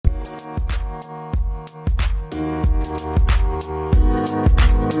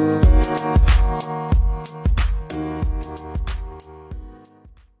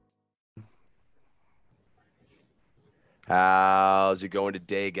How's it going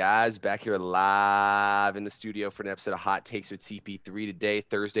today, guys? Back here live in the studio for an episode of Hot Takes with CP3 today,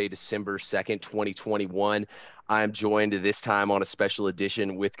 Thursday, December 2nd, 2021. I'm joined this time on a special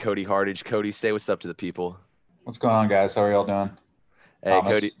edition with Cody Hardage. Cody, say what's up to the people. What's going on, guys? How are y'all doing? Hey,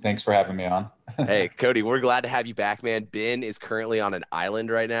 Cody. Thomas, thanks for having me on. Hey, Cody, we're glad to have you back, man. Ben is currently on an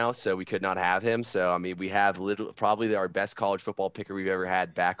island right now, so we could not have him. So, I mean, we have probably our best college football picker we've ever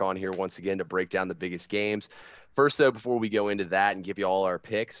had back on here once again to break down the biggest games. First, though, before we go into that and give you all our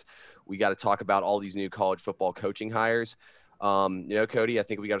picks, we got to talk about all these new college football coaching hires. Cody, I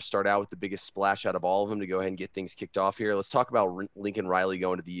think we got to start out with the biggest splash out of all of them to go ahead and get things kicked off here. Let's talk about Lincoln Riley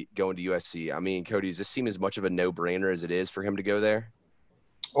going to USC. I mean, Cody, does this seem as much of a no-brainer as it is for him to go there?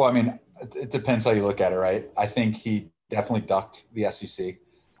 Well, I mean, it depends how you look at it, right? I think he definitely ducked the SEC.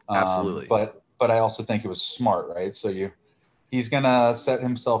 Absolutely. But I also think it was smart, right? So he's going to set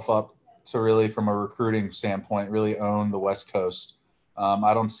himself up to really, from a recruiting standpoint, really own the West Coast.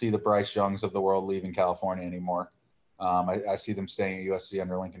 I don't see the Bryce Youngs of the world leaving California anymore. I see them staying at USC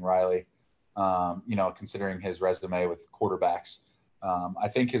under Lincoln Riley, considering his resume with quarterbacks. I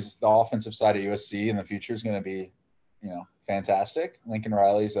think the offensive side of USC in the future is going to be, fantastic. Lincoln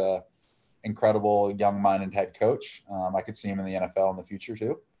Riley's a incredible young-minded head coach. I could see him in the NFL in the future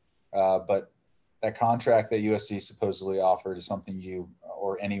too. But that contract that USC supposedly offered is something you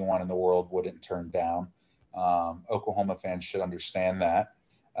or anyone in the world wouldn't turn down. Oklahoma fans should understand that.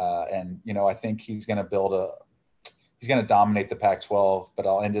 I think he's going to dominate the Pac-12, but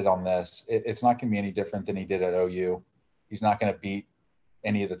I'll end it on this. It's not going to be any different than he did at OU. He's not going to beat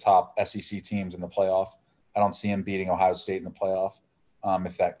any of the top SEC teams in the playoff. I don't see him beating Ohio State in the playoff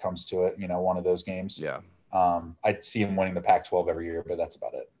if that comes to it, one of those games. Yeah. I'd see him winning the Pac-12 every year, but that's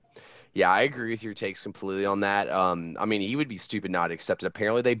about it. Yeah, I agree with your takes completely on that. I mean, he would be stupid not to accept it.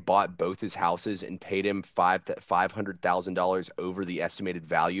 Apparently, they bought both his houses and paid him $500,000 over the estimated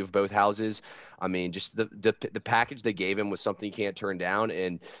value of both houses. I mean, just the package they gave him was something you can't turn down.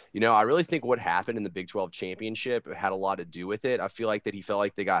 And I really think what happened in the Big 12 championship had a lot to do with it. I feel like that he felt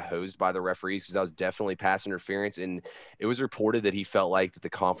like they got hosed by the referees because that was definitely pass interference. And it was reported that he felt like that the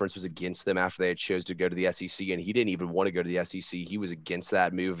conference was against them after they had chose to go to the SEC, and he didn't even want to go to the SEC. He was against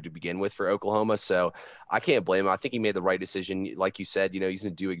that move to begin with for Oklahoma. So I can't blame him. I think he made the right decision. Like you said, he's going to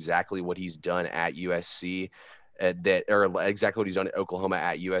do exactly what he's done at USC. Or exactly what he's done at Oklahoma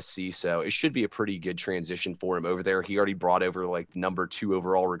at USC. So it should be a pretty good transition for him over there. He already brought over like number 2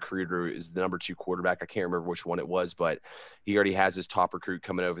 overall recruiter, is the number 2 quarterback. I can't remember which one it was, but he already has his top recruit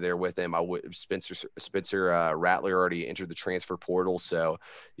coming over there with him. Spencer Rattler already entered the transfer portal. So,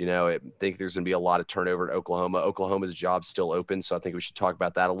 I think there's going to be a lot of turnover at Oklahoma. Oklahoma's job's still open. So I think we should talk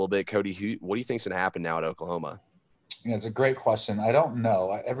about that a little bit. Cody, what do you think's going to happen now at Oklahoma? It's a great question. I don't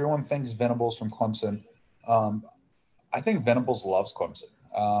know. Everyone thinks Venables from Clemson. I think Venables loves Clemson.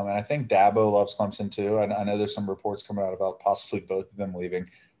 And I think Dabo loves Clemson too. I know there's some reports coming out about possibly both of them leaving.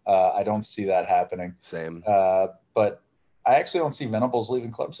 I don't see that happening. Same. But I actually don't see Venables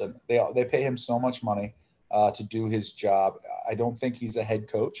leaving Clemson. They pay him so much money to do his job. I don't think he's a head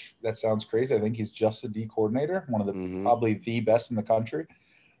coach. That sounds crazy. I think he's just a D coordinator, one of the probably the best in the country.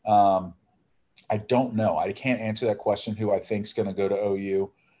 I don't know. I can't answer that question who I think is going to go to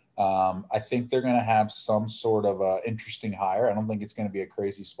OU. I think they're going to have some sort of interesting hire. I don't think it's going to be a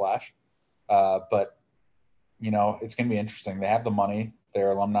crazy splash, but it's going to be interesting. They have the money.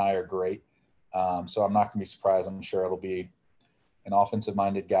 Their alumni are great, so I'm not going to be surprised. I'm sure it'll be an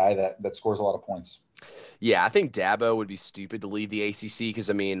offensive-minded guy that scores a lot of points. Yeah, I think Dabo would be stupid to leave the ACC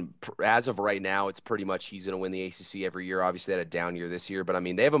because, I mean, as of right now, it's pretty much he's going to win the ACC every year. Obviously, they had a down year this year, but, I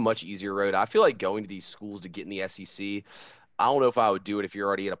mean, they have a much easier road. I feel like going to these schools to get in the SEC, I don't know if I would do it if you're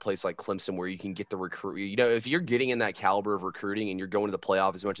already at a place like Clemson where you can get the recruit. If you're getting in that caliber of recruiting and you're going to the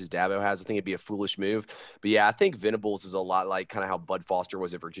playoff as much as Dabo has, I think it'd be a foolish move. But yeah, I think Venables is a lot like kind of how Bud Foster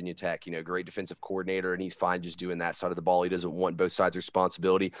was at Virginia Tech. Great defensive coordinator, and he's fine just doing that side of the ball. He doesn't want both sides'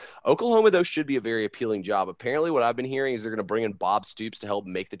 responsibility. Oklahoma, though, should be a very appealing job. Apparently, what I've been hearing is they're going to bring in Bob Stoops to help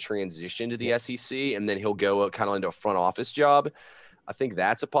make the transition to the SEC, and then he'll go kind of into a front office job. I think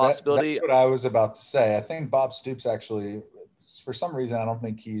that's a possibility. That's what I was about to say. I think Bob Stoops actually, for some reason, I don't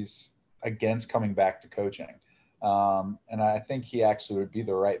think he's against coming back to coaching. And I think he actually would be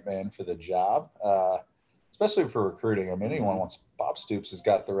the right man for the job, especially for recruiting. I mean, anyone wants Bob Stoops has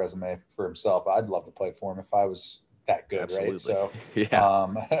got the resume for himself. I'd love to play for him if I was that good, Absolutely. Right? So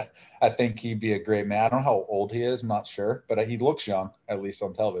yeah. I think he'd be a great man. I don't know how old he is. I'm not sure, but he looks young, at least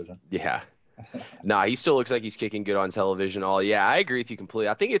on television. Yeah. Nah, he still looks like he's kicking good on television. Yeah, I agree with you completely.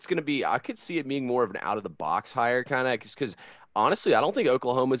 I think it's going to be, I could see it being more of an out of the box hire kind of because Honestly, I don't think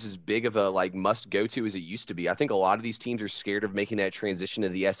Oklahoma's as big of a like must go to as it used to be. I think a lot of these teams are scared of making that transition to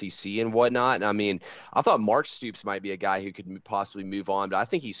the SEC and whatnot. And I mean, I thought Mark Stoops might be a guy who could possibly move on, but I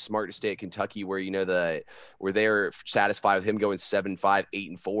think he's smart to stay at Kentucky, where where they're satisfied with him going 7-5,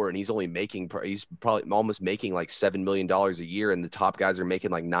 8-4, and he's probably almost making like $7 million a year, and the top guys are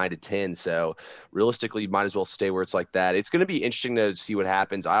making like 9 to 10. So realistically, you might as well stay where it's like that. It's going to be interesting to see what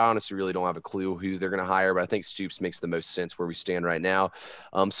happens. I honestly really don't have a clue who they're going to hire, but I think Stoops makes the most sense where we stand right now.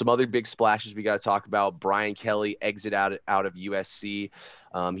 Some other big splashes we got to talk about. Brian Kelly exit out of USC.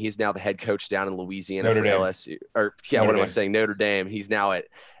 He's now the head coach down in Louisiana Notre for Dame. LSU. Or yeah, Notre what am I Dame. saying? Notre Dame. He's now at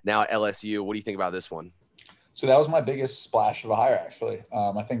LSU. What do you think about this one? So that was my biggest splash of a hire, actually.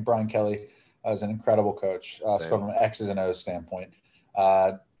 I think Brian Kelly is an incredible coach from an X's and O's standpoint.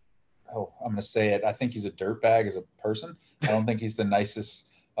 I'm going to say it. I think he's a dirtbag as a person. I don't think he's the nicest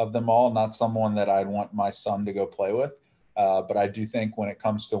of them all, not someone that I'd want my son to go play with. But I do think when it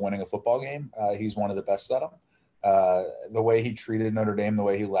comes to winning a football game, he's one of the best at them. The way he treated Notre Dame, the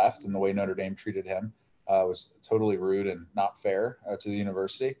way he left, and the way Notre Dame treated him was totally rude and not fair to the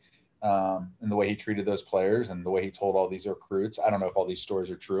university. And the way he treated those players and the way he told all these recruits. I don't know if all these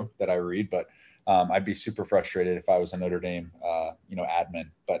stories are true that I read, but I'd be super frustrated if I was a Notre Dame, admin.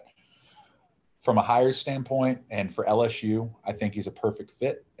 But from a hire standpoint and for LSU, I think he's a perfect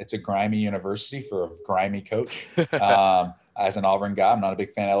fit. It's a grimy university for a grimy coach. As an Auburn guy, I'm not a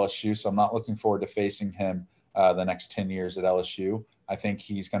big fan of LSU, so I'm not looking forward to facing him the next 10 years at LSU. I think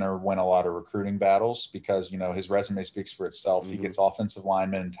he's going to win a lot of recruiting battles because, his resume speaks for itself. Mm-hmm. He gets offensive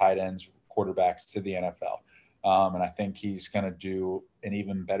linemen and tight ends, quarterbacks to the NFL. And I think he's going to do an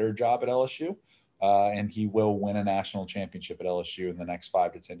even better job at LSU. And he will win a national championship at LSU in the next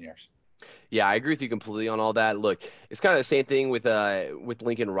 5 to 10 years. Yeah, I agree with you completely on all that. Look, it's kind of the same thing with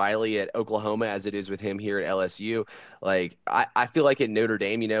Lincoln Riley at Oklahoma as it is with him here at LSU. Like, I feel like at Notre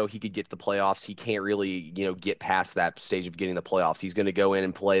Dame, he could get to the playoffs. He can't really, get past that stage of getting the playoffs. He's going to go in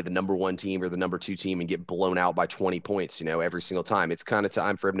and play the number 1 team or the number 2 team and get blown out by 20 points, every single time. It's kind of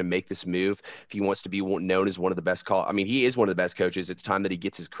time for him to make this move if he wants to be known as one of the best he is one of the best coaches. It's time that he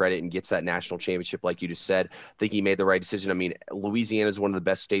gets his credit and gets that national championship, like you just said. I think he made the right decision. Louisiana is one of the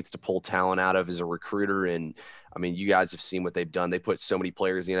best states to pull talent out of as a recruiter. And you guys have seen what they've done. They put so many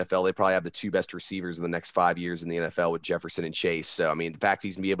players in the NFL. They probably have the 2 best receivers in the next 5 years in the NFL with Jefferson and Chase. So, the fact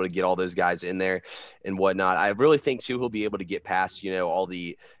he's going to be able to get all those guys in there and whatnot, I really think too, he'll be able to get past, all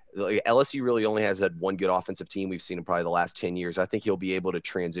the LSU really only has had one good offensive team we've seen in probably the last 10 years. I think he'll be able to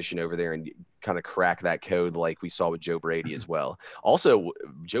transition over there and kind of crack that code like we saw with Joe Brady as well. Also,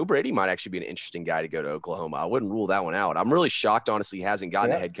 Joe Brady might actually be an interesting guy to go to Oklahoma. I wouldn't rule that one out. I'm really shocked, honestly, he hasn't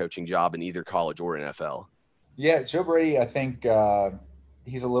gotten a head coaching job in either college or NFL. Yeah, Joe Brady, I think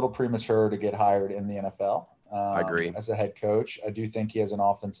he's a little premature to get hired in the NFL. I agree. As a head coach, I do think he has an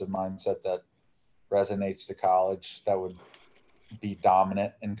offensive mindset that resonates to college that would be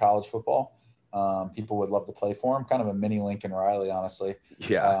dominant in college football. People would love to play for him, kind of a mini Lincoln Riley, honestly.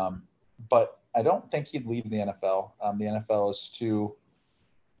 Yeah. But I don't think he'd leave the NFL. The NFL is too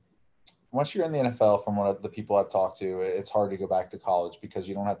 – once you're in the NFL, from what the people I've talked to, it's hard to go back to college because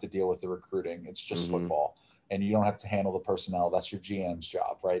you don't have to deal with the recruiting. It's just football. And you don't have to handle the personnel. That's your GM's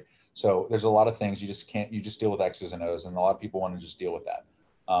job, right? So there's a lot of things you just can't – you just deal with X's and O's, and a lot of people want to just deal with that.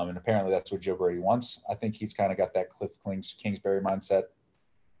 And apparently that's what Joe Brady wants. I think he's kind of got that Cliff Kingsbury mindset.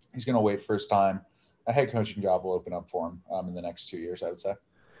 He's going to wait for his time. A head coaching job will open up for him in the next 2 years, I would say.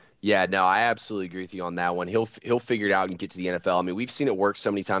 Yeah, no, I absolutely agree with you on that one. He'll figure it out and get to the NFL. We've seen it work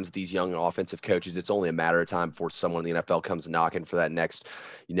so many times with these young offensive coaches. It's only a matter of time before someone in the NFL comes knocking for that next,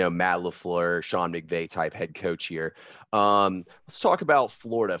 Matt LaFleur, Sean McVay type head coach here. Let's talk about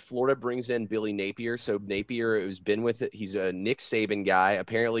Florida. Florida brings in Billy Napier. So Napier has been with it. He's a Nick Saban guy.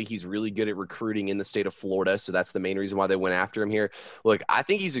 Apparently he's really good at recruiting in the state of Florida. So that's the main reason why they went after him here. Look, I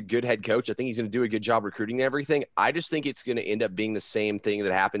think he's a good head coach. I think he's going to do a good job recruiting and everything. I just think it's going to end up being the same thing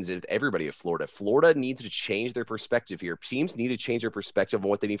that happens with everybody at Florida. Florida needs to change their perspective here. Teams need to change their perspective on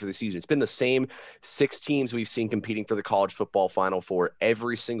what they need for the season. It's been the same 6 teams we've seen competing for the college football Final Four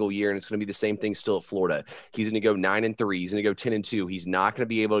every single year. And it's going to be the same thing still at Florida. He's going to go 9-3. He's going to go 10-2. He's not going to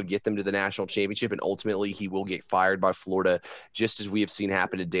be able to get them to the national championship, and ultimately he will get fired by Florida, just as we have seen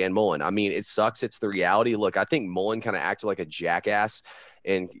happen to Dan Mullen. It sucks. It's the reality. Look, I think Mullen kind of acted like a jackass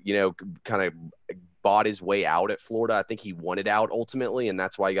and, kind of bought his way out at Florida. I think he wanted out ultimately, and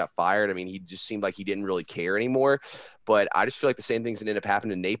that's why he got fired. He just seemed like he didn't really care anymore. But I just feel like the same thing's going to end up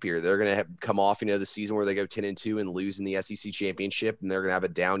happening to Napier. They're going to come off, the season where they go 10-2 and lose in the SEC championship, and they're going to have a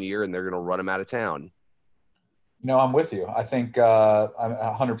down year, and they're going to run him out of town. I'm with you. I think I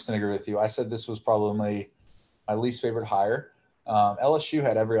 100% agree with you. I said this was probably my least favorite hire. LSU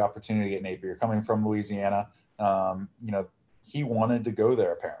had every opportunity to get Napier coming from Louisiana. He wanted to go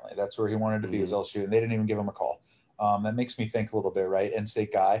there. Apparently, that's where he wanted to be, was LSU, and they didn't even give him a call. That makes me think a little bit, right?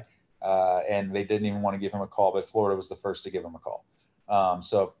 In-state guy, and they didn't even want to give him a call, but Florida was the first to give him a call.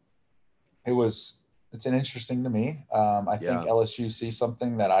 So it's an interesting to me. I think LSU sees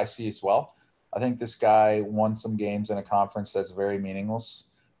something that I see as well. I think this guy won some games in a conference that's very meaningless.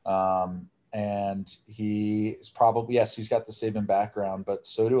 And he is probably, yes, he's got the Saban background, but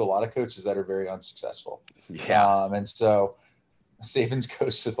so do a lot of coaches that are very unsuccessful. Yeah. And so Saban's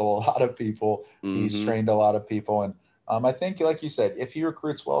coached with a lot of people. He's trained a lot of people. And I think, like you said, if he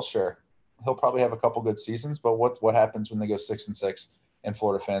recruits well, sure, he'll probably have a couple good seasons. But what happens when they go 6-6 and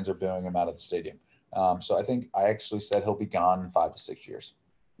Florida fans are booing him out of the stadium? So I actually said he'll be gone in 5 to 6 years.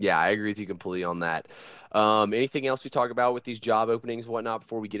 Yeah, I agree with you completely on that. Anything else we talk about with these job openings and whatnot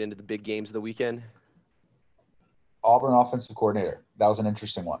before we get into the big games of the weekend? Auburn offensive coordinator. That was an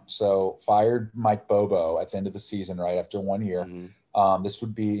interesting one. So fired Mike Bobo at the end of the season, right after 1 year. This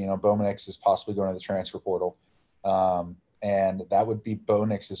would be, Bo Nix is possibly going to the transfer portal. And that would be Bo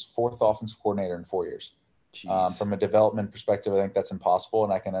Nix's fourth offensive coordinator in 4 years. From a development perspective, I think that's impossible,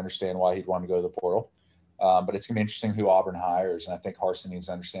 and I can understand why he'd want to go to the portal. But it's going to be interesting who Auburn hires, and I think Harsin needs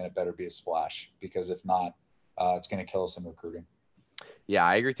to understand it better be a splash, because if not, it's going to kill us in recruiting. Yeah,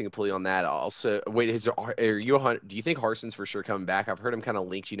 I agree with you completely on that. Also, wait, do you think Harsin's for sure coming back? I've heard him kind of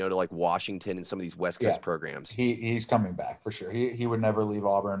linked, to like Washington and some of these West Coast programs. He's coming back for sure. He would never leave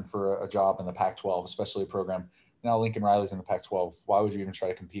Auburn for a job in the Pac-12, especially a program. Now Lincoln Riley's in the Pac-12. Why would you even try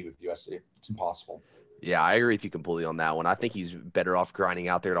to compete with USC? It's impossible. Yeah, I agree with you completely on that one. I think he's better off grinding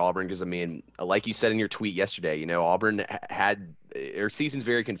out there at Auburn because, like you said in your tweet yesterday, Auburn had their season's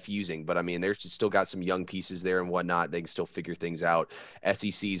very confusing, but they're still got some young pieces there and whatnot. They can still figure things out.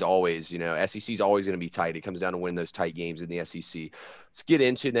 SEC's always going to be tight. It comes down to winning those tight games in the SEC. Let's get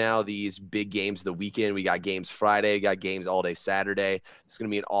into now these big games of the weekend. We got games Friday, got games all day Saturday. It's going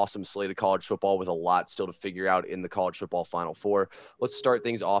to be an awesome slate of college football with a lot still to figure out in the college football Final Four. Let's start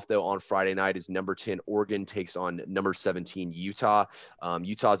things off, though, on Friday night as number 10 Oregon takes on number 17 Utah.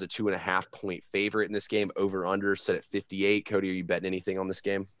 Utah's a 2.5-point favorite in this game. Over under set at 58. Cody, are you betting anything on this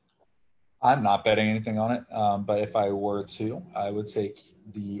game? I'm not betting anything on it, but if I were to, I would take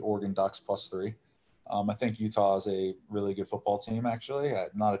the Oregon Ducks +3. I think Utah is a really good football team, actually.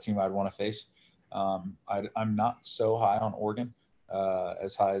 Not a team I'd want to face. I'm not so high on Oregon,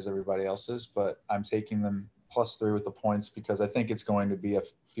 as high as everybody else is, but I'm taking them +3 with the points because I think it's going to be a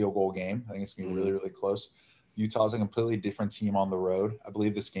field goal game. I think it's going to be really, really close. Utah's a completely different team on the road. I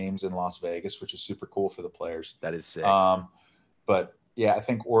believe this game's in Las Vegas, which is super cool for the players. That is sick. But yeah, I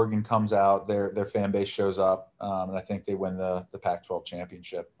think Oregon comes out, their fan base shows up, and I think they win the Pac-12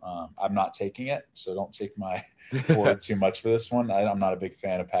 championship. I'm not taking it, so don't take my word too much for this one. I'm not a big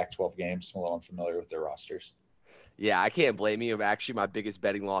fan of Pac-12 games. I'm a little unfamiliar with their rosters. Yeah, I can't blame you. Actually, my biggest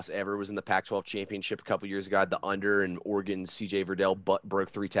betting loss ever was in the Pac-12 championship a couple years ago. I had the under, and Oregon's C.J. Verdell broke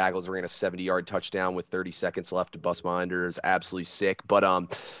 3 tackles, ran a 70-yard touchdown with 30 seconds left to bust my under. It was absolutely sick. But,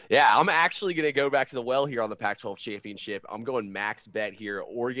 yeah, I'm actually going to go back to the well here on the Pac-12 championship. I'm going max bet here.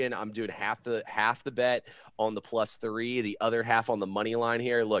 Oregon, I'm doing half the bet on the +3, the other half on the money line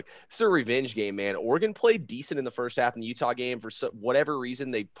here. Look, it's a revenge game, man. Oregon played decent in the first half in the Utah game. For whatever reason,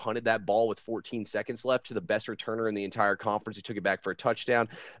 they punted that ball with 14 seconds left to the best returner in the entire conference. He took it back for a touchdown.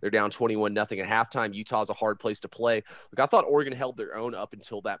 They're down 21-0 at halftime. Utah's a hard place to play. Look, I thought Oregon held their own up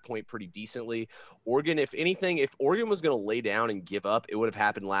until that point pretty decently. Oregon, if anything, if Oregon was going to lay down and give up, it would have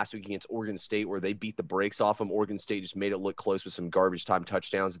happened last week against Oregon State where they beat the brakes off them. Oregon State just made it look close with some garbage time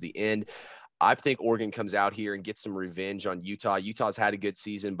touchdowns at the end. I think Oregon comes out here and gets some revenge on Utah. Utah's had a good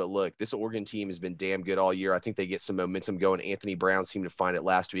season, but look, this Oregon team has been damn good all year. I think they get some momentum going. Anthony Brown seemed to find it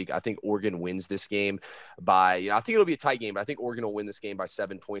last week. I think Oregon wins this game by, I think it'll be a tight game, but I think Oregon will win this game by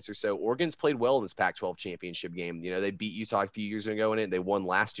 7 points or so. Oregon's played well in this Pac-12 championship game. They beat Utah a few years ago in it. They won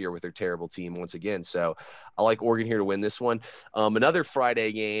last year with their terrible team once again. So I like Oregon here to win this one. Another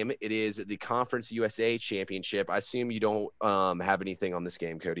Friday game, it is the Conference USA championship. I assume you don't have anything on this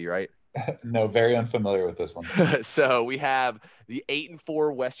game, Cody, right? No, very unfamiliar with this one. So we have the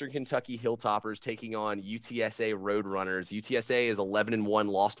 8-4 Western Kentucky Hilltoppers taking on UTSA Roadrunners. UTSA is 11-1,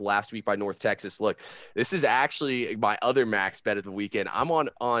 lost last week by North Texas. Look, this is actually my other max bet of the weekend. I'm on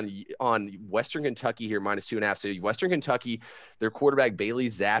Western Kentucky here -2.5. So Western Kentucky, their quarterback Bailey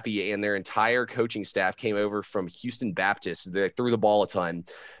Zappi and their entire coaching staff came over from Houston Baptist. They threw the ball a ton.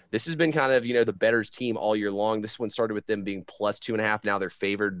 This has been kind of, the bettor's team all year long. This one started with them being +2.5. Now they're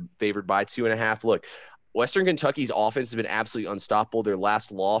favored by 2.5. Look, Western Kentucky's offense has been absolutely unstoppable. Their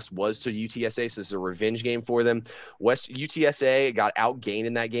last loss was to UTSA, so this is a revenge game for them. UTSA got outgained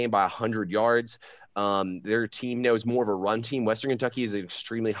in that game by 100 yards. Their team knows more of a run team. Western Kentucky is an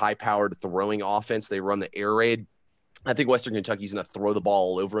extremely high-powered throwing offense. They run the air raid. I think Western Kentucky's going to throw the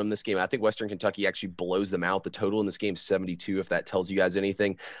ball all over them this game. I think Western Kentucky actually blows them out. The total in this game is 72, if that tells you guys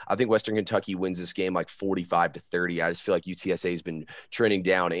anything. I think Western Kentucky wins this game like 45-30. I just feel like UTSA has been trending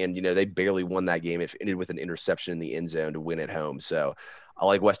down, and, they barely won that game. It ended with an interception in the end zone to win at home. So I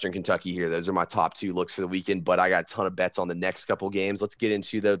like Western Kentucky here. Those are my top 2 looks for the weekend, but I got a ton of bets on the next couple games. Let's get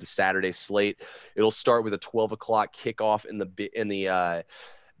into, though, the Saturday slate. It'll start with a 12 o'clock kickoff in the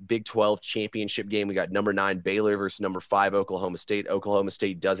Big 12 championship game. We got number 9 Baylor versus number 5 Oklahoma State. Oklahoma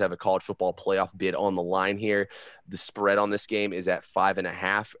State does have a college football playoff bid on the line here. The spread on this game is at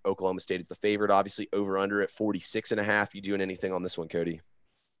 5.5. Oklahoma State is the favorite, obviously. Over under at 46.5. You doing anything on this one, Cody?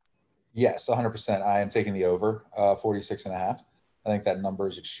 Yes, 100%. I am taking the over 46.5. I think that number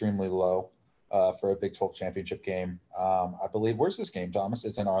is extremely low for a Big 12 championship game. I believe, where's this game, Thomas?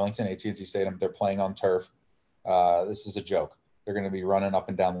 It's in Arlington, AT&T Stadium. They're playing on turf. This is a joke. They're going to be running up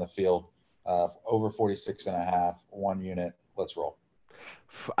and down the field. Over 46.5, 1 unit. Let's roll.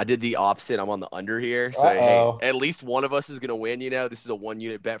 I did the opposite. I'm on the under here. So, hey, at least one of us is going to win. This is a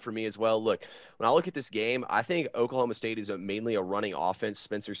 1-unit bet for me as well. Look, when I look at this game, I think Oklahoma State is mainly a running offense.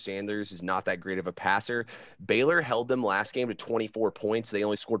 Spencer Sanders is not that great of a passer. Baylor held them last game to 24 points. They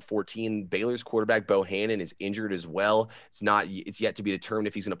only scored 14. Baylor's quarterback, Bohannon, is injured as well. It's yet to be determined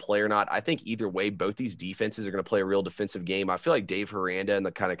if he's going to play or not. I think either way, both these defenses are going to play a real defensive game. I feel like Dave Aranda and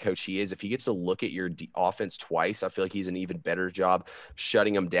the kind of coach he is, if he gets to look at your offense twice, I feel like he's an even better job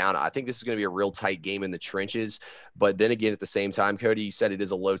shutting them down. I think this is going to be a real tight game in the trenches. But then again, at the same time, Cody, you said it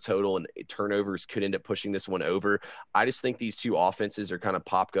is a low total and turnovers could end up pushing this one over. I just think these two offenses are kind of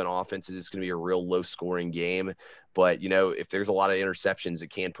pop gun offenses. It's going to be a real low scoring game. But, if there's a lot of interceptions,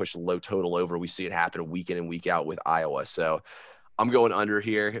 it can push the low total over. We see it happen week in and week out with Iowa. So I'm going under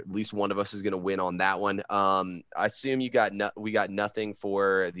here. At least one of us is going to win on that one. I assume we got nothing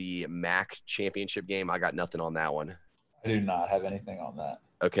for the MAC championship game. I got nothing on that one. I do not have anything on that.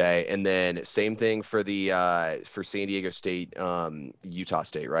 Okay, and then same thing for the for San Diego State, Utah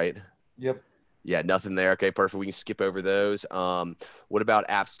State, right? Yep. Yeah, nothing there. Okay, perfect. We can skip over those. What about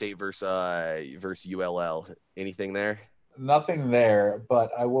App State versus ULL? Anything there? Nothing there, but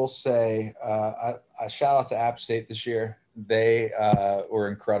I will say I shout out to App State this year. They were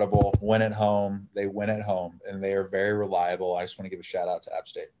incredible. Win at home. They win at home, and they are very reliable. I just want to give a shout out to App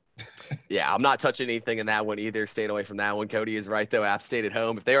State. Yeah, I'm not touching anything in that one either. Staying away from that one. Cody is right, though. App State at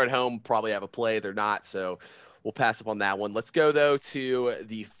home. If they're at home, probably have a play. They're not, so we'll pass up on that one. Let's go, though, to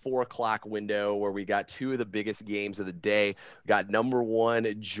the 4 o'clock window where we got 2 of the biggest games of the day. We got number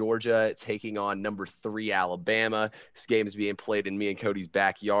 1, Georgia, taking on number 3, Alabama. This game is being played in me and Cody's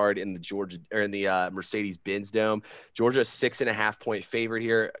backyard in the Mercedes-Benz Dome. Georgia, 6.5-point favorite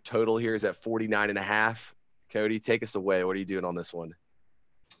here. Total here is at 49.5. Cody, take us away. What are you doing on this one?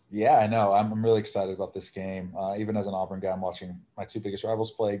 Yeah, I know. I'm really excited about this game. Even as an Auburn guy, I'm watching my 2 biggest rivals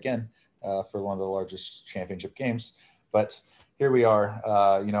play again for one of the largest championship games. But here we are,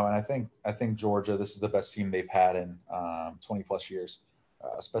 and I think Georgia, this is the best team they've had in 20 plus years,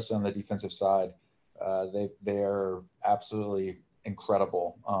 especially on the defensive side. They are absolutely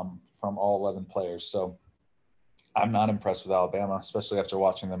incredible from all 11 players. So I'm not impressed with Alabama, especially after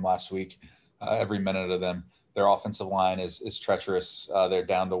watching them last week. Every minute of them. Their offensive line is treacherous. They're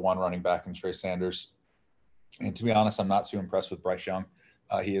down to 1 running back in Trey Sanders. And to be honest, I'm not too impressed with Bryce Young.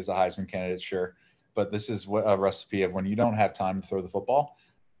 He is a Heisman candidate, sure. But this is a recipe of when you don't have time to throw the football,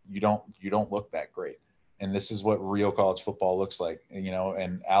 you don't look that great. And this is what real college football looks like.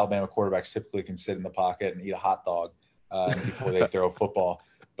 And Alabama quarterbacks typically can sit in the pocket and eat a hot dog before they throw a football,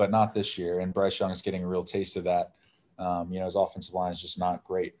 but not this year. And Bryce Young is getting a real taste of that. His offensive line is just not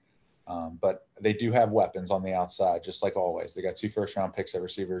great. But they do have weapons on the outside, just like always. They got 2 first-round picks at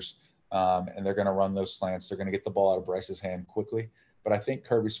receivers, and they're going to run those slants. They're going to get the ball out of Bryce's hand quickly. But I think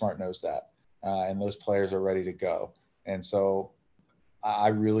Kirby Smart knows that, and those players are ready to go. And so I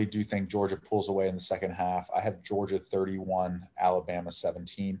really do think Georgia pulls away in the second half. I have Georgia 31, Alabama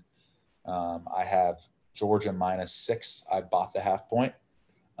 17. I have Georgia -6. I bought the half point.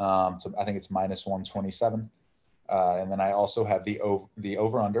 So I think it's -127. And then I also have the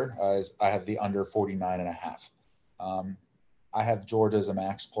over-under. I have the under 49.5. I have Georgia as a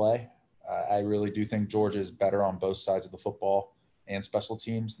max play. I really do think Georgia is better on both sides of the football and special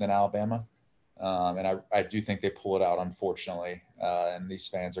teams than Alabama. And I do think they pull it out, unfortunately. And these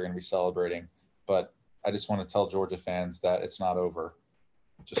fans are going to be celebrating. But I just want to tell Georgia fans that it's not over.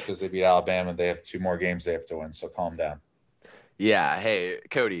 just because they beat Alabama. They have 2 more games they have to win, so calm down. Yeah. Hey,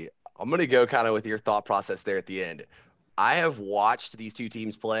 Cody, I'm going to go kind of with your thought process there at the end. I have watched these two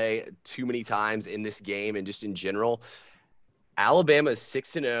teams play too many times in this game and just in general. Alabama is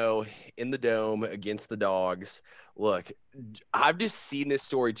 6-0 in the dome against the Dogs. Look, I've just seen this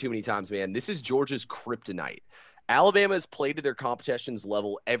story too many times, man. This is Georgia's kryptonite. Alabama has played to their competition's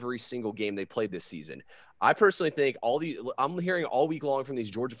level every single game they played this season. I personally think I'm hearing all week long from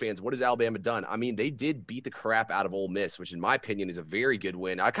these Georgia fans, what has Alabama done? I mean, they did beat the crap out of Ole Miss, which in my opinion is a very good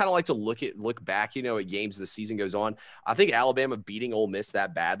win. I kind of like to look back, at games as the season goes on. I think Alabama beating Ole Miss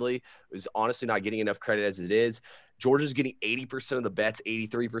that badly is honestly not getting enough credit as it is. Georgia's getting 80% of the bets,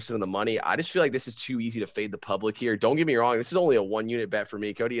 83% of the money. I just feel like this is too easy to fade the public here. Don't get me wrong. This is only a 1-unit bet for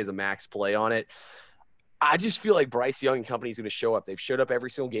me. Cody has a max play on it. I just feel like Bryce Young and company is going to show up. They've showed up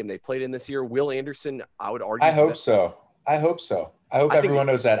every single game they've played in this year. Will Anderson, I would argue. I hope so. I hope everyone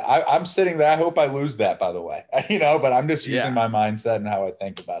knows that. I'm sitting there. I hope I lose that, by the way, but I'm just using my mindset and how I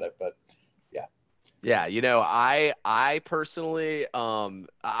think about it. But yeah, I personally,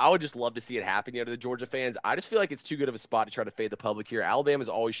 I would just love to see it happen, to the Georgia fans. I just feel like it's too good of a spot to try to fade the public here. Alabama's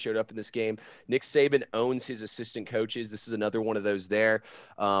always showed up in this game. Nick Saban owns his assistant coaches. This is another one of those there.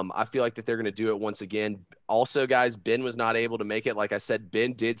 I feel like that they're going to do it once again. Also, guys, Ben was not able to make it. Like I said,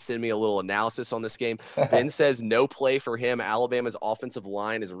 Ben did send me a little analysis on this game. Ben says no play for him. Alabama's offensive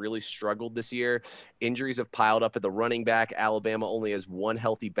line has really struggled this year. Injuries have piled up at the running back. Alabama only has one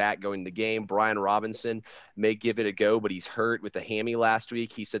healthy back going the game. Brian Robinson may give it a go, but he's hurt with the hammy last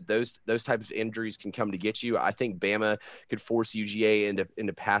week. He said those types of injuries can come to get you. I think Bama could force UGA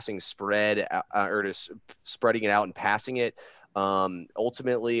into passing spread or to spreading it out and passing it.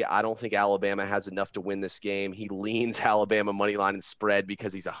 Ultimately, I don't think Alabama has enough to win this game. He leans Alabama money line and spread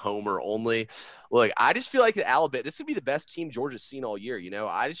because he's a homer only. Look, I just feel like this would be the best team Georgia's seen all year.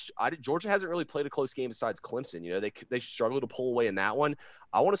 Georgia hasn't really played a close game besides Clemson. They struggle to pull away in that one.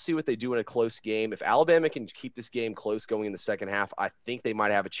 I want to see what they do in a close game. If Alabama can keep this game close going in the second half, I think they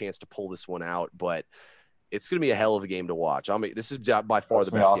might have a chance to pull this one out. But it's going to be a hell of a game to watch. This is by far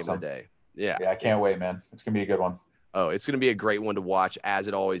the best game of the day. Yeah, I can't wait, man. It's going to be a good one. Oh, it's going to be a great one to watch, as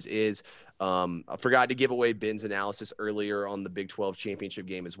it always is. I forgot to give away Ben's analysis earlier on the Big 12 championship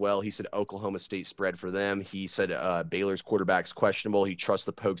game as well. He said Oklahoma State spread for them. He said Baylor's quarterback's questionable. He trusts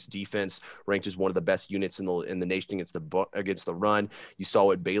the Pokes defense, ranked as one of the best units in the nation against the run. You saw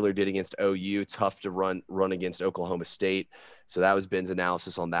what Baylor did against OU. Tough to run against Oklahoma State. So that was Ben's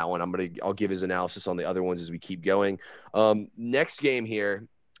analysis on that one. I'll give his analysis on the other ones as we keep going. Next game here.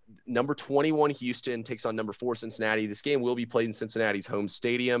 Number 21 Houston takes on number 4 Cincinnati. This game will be played in Cincinnati's home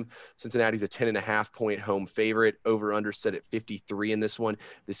stadium. Cincinnati's a 10.5-point home favorite. Over under set at 53 in this one.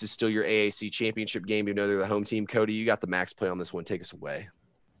 This is still your AAC championship game. They're the home team. Cody, you got the max play on this one. Take us away.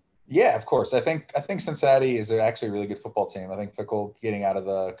 Yeah, of course. I think Cincinnati is actually a really good football team. I think Fickell getting out of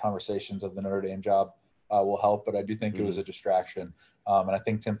the conversations of the Notre Dame job will help, but I do think it was a distraction. And I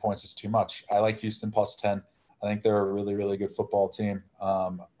think 10 points is too much. I like Houston plus 10. I think they're a really, really good football team.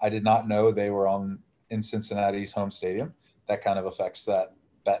 I did not know they were in Cincinnati's home stadium. That kind of affects that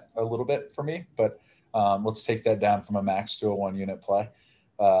bet a little bit for me, but let's take that down from a max to a 1-unit play.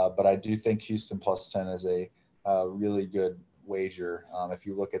 But I do think Houston plus 10 is a really good wager. If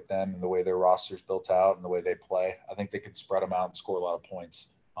you look at them and the way their roster's built out and the way they play, I think they could spread them out and score a lot of points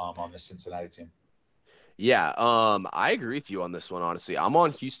on the Cincinnati team. Yeah, I agree with you on this one, honestly. I'm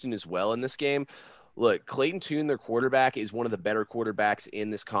on Houston as well in this game. Look, Clayton Tune, their quarterback, is one of the better quarterbacks in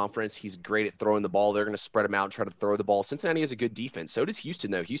this conference. He's great at throwing the ball. They're going to spread him out and try to throw the ball. Cincinnati has a good defense. So does Houston,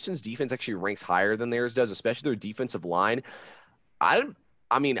 though. Houston's defense actually ranks higher than theirs does, especially their defensive line.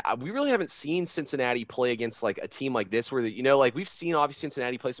 We really haven't seen Cincinnati play against like a team like this where, we've seen obviously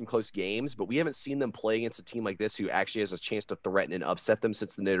Cincinnati play some close games, but we haven't seen them play against a team like this who actually has a chance to threaten and upset them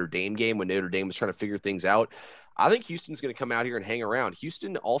since the Notre Dame game when Notre Dame was trying to figure things out. I think Houston's going to come out here and hang around.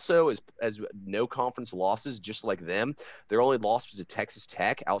 Houston also has no conference losses, just like them. Their only loss was to Texas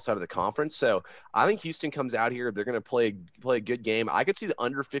Tech outside of the conference. So I think Houston comes out here. They're going to play a good game. I could see the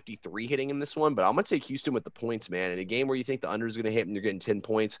under 53 hitting in this one, but I'm going to take Houston with the points, man. In a game where you think the under is going to hit and you're getting 10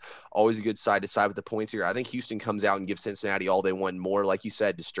 points, always a good side to side with the points here. I think Houston comes out and gives Cincinnati all they want more. Like you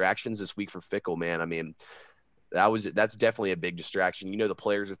said, distractions this week for Fickell, man. I mean, that's definitely a big distraction. The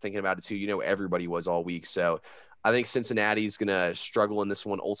players are thinking about it too. Everybody was all week. So I think Cincinnati's going to struggle in this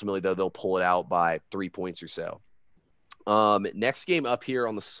one. Ultimately, though, they'll pull it out by 3 points or so. Next game up here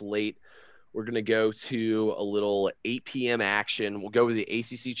on the slate, we're going to go to a little 8 p.m. action. We'll go with the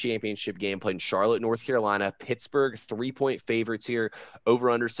ACC championship game played in Charlotte, North Carolina. Pittsburgh, 3-point favorites here.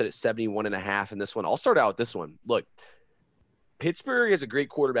 Over under set at 71.5 in this one. I'll start out with this one. Look, Pittsburgh is a great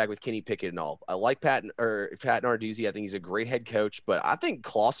quarterback with Kenny Pickett and all. I like Pat Narduzzi. I think he's a great head coach, but I think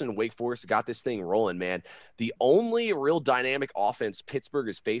Clawson and Wake Forest got this thing rolling, man. The only real dynamic offense Pittsburgh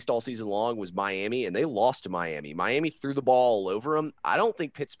has faced all season long was Miami, and they lost to Miami. Miami threw the ball all over them. I don't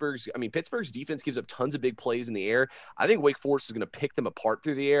think Pittsburgh's defense gives up tons of big plays in the air. I think Wake Forest is going to pick them apart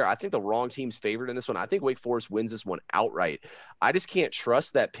through the air. I think the wrong team's favored in this one. I think Wake Forest wins this one outright. I just can't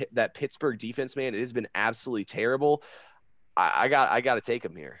trust that Pittsburgh defense, man. It has been absolutely terrible. I got to take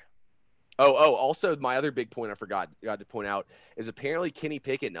him here. Also, my other big point I forgot to point out is apparently Kenny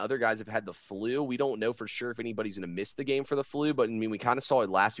Pickett and other guys have had the flu. We don't know for sure if anybody's going to miss the game for the flu, but I mean, we kind of saw it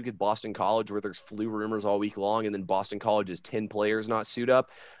last week at Boston College where there's flu rumors all week long, and then Boston College has 10 players not suit up.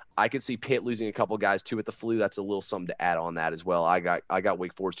 I could see Pitt losing a couple guys too with the flu. That's a little something to add on that as well. I got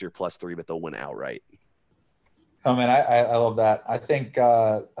Wake Forest here +3, but they'll win outright. Oh man, I love that. I think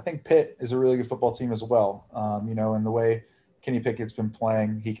Pitt is a really good football team as well. In the way Kenny Pickett's been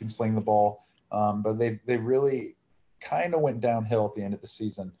playing, he can sling the ball, but they really kind of went downhill at the end of the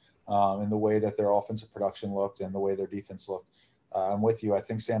season in the way that their offensive production looked and the way their defense looked. I'm with you. I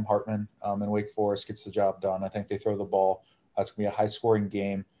think Sam Hartman in Wake Forest gets the job done. I think they throw the ball. It's going to be a high-scoring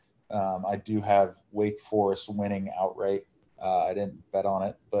game. I do have Wake Forest winning outright. I didn't bet on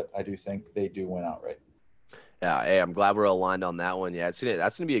it, but I do think they do win outright. Yeah, hey, I'm glad we're aligned on that one. Yeah,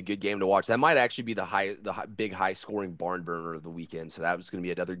 that's gonna be a good game to watch. That might actually be big high scoring barn burner of the weekend. So that was gonna be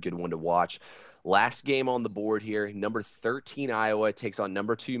another good one to watch. Last game on the board here, number 13 Iowa takes on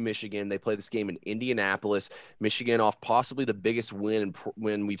number 2 Michigan. They play this game in Indianapolis. Michigan off possibly the biggest win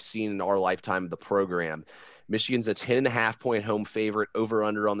we've seen in our lifetime of the program. Michigan's a 10.5 point home favorite. Over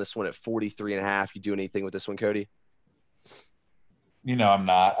under on this one at 43.5. You do anything with this one, Cody? I'm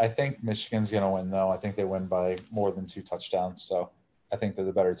not. I think Michigan's going to win, though. I think they win by more than 2 touchdowns. So I think they're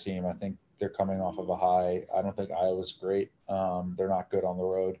the better team. I think they're coming off of a high. I don't think Iowa's great. They're not good on the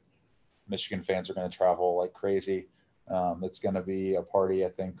road. Michigan fans are going to travel like crazy. It's going to be a party, I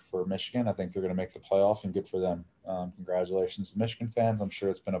think, for Michigan. I think they're going to make the playoff, and good for them. Congratulations to Michigan fans. I'm sure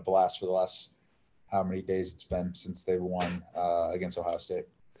it's been a blast for the last how many days it's been since they won against Ohio State.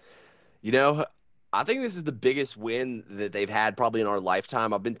 I think this is the biggest win that they've had probably in our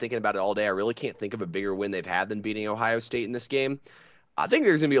lifetime. I've been thinking about it all day. I really can't think of a bigger win they've had than beating Ohio State in this game. I think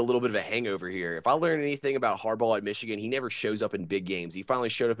there's going to be a little bit of a hangover here. If I learn anything about Harbaugh at Michigan, he never shows up in big games. He finally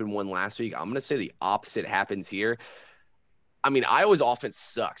showed up in one last week. I'm going to say the opposite happens here. I mean, Iowa's offense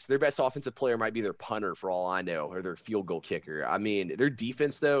sucks. Their best offensive player might be their punter for all I know, or their field goal kicker. I mean, their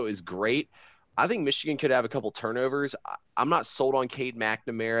defense, though, is great. I think Michigan could have a couple turnovers. I'm not sold on Cade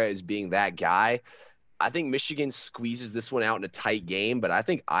McNamara as being that guy. I think Michigan squeezes this one out in a tight game, but I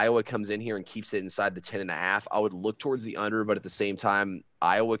think Iowa comes in here and keeps it inside the 10.5. I would look towards the under, but at the same time,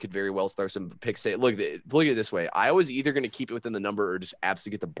 Iowa could very well throw some picks. Look at it this way. Iowa's either going to keep it within the number or just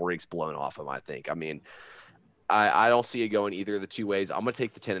absolutely get the brakes blown off them, I think. I mean, I don't see it going either of the two ways. I'm going to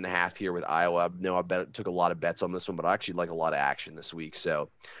take the 10.5 here with Iowa. I took a lot of bets on this one, but I actually like a lot of action this week. So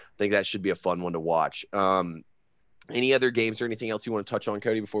I think that should be a fun one to watch. Any other games or anything else you want to touch on,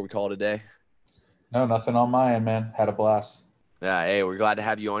 Cody, before we call it a day? No, nothing on my end, man. Had a blast. Hey, we're glad to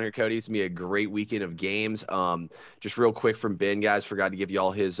have you on here, Cody. It's going to be a great weekend of games. Just real quick from Ben, guys, forgot to give you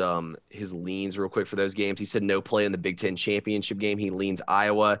all his leans real quick for those games. He said no play in the Big Ten championship game. He leans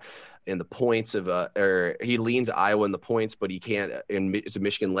Iowa in the points he leans Iowa in the points, but he can't, and it's a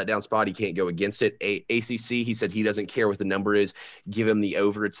Michigan letdown spot. He can't go against it. ACC, he said he doesn't care what the number is. Give him the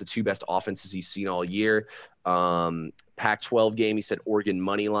over. It's the 2 best offenses he's seen all year. Pac-12 game, he said Oregon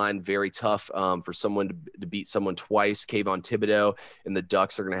money line, very tough for someone to beat someone twice. Kayvon Thibodeau and the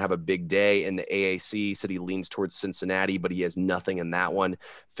Ducks are going to have a big day. In the AAC, he said he leans towards Cincinnati, but he has nothing in that one.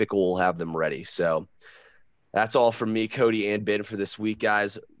 Fickle will have them ready. So that's all from me, Cody, and Ben for this week,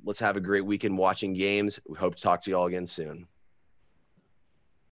 guys. Let's have a great weekend watching games. We hope to talk to you all again soon.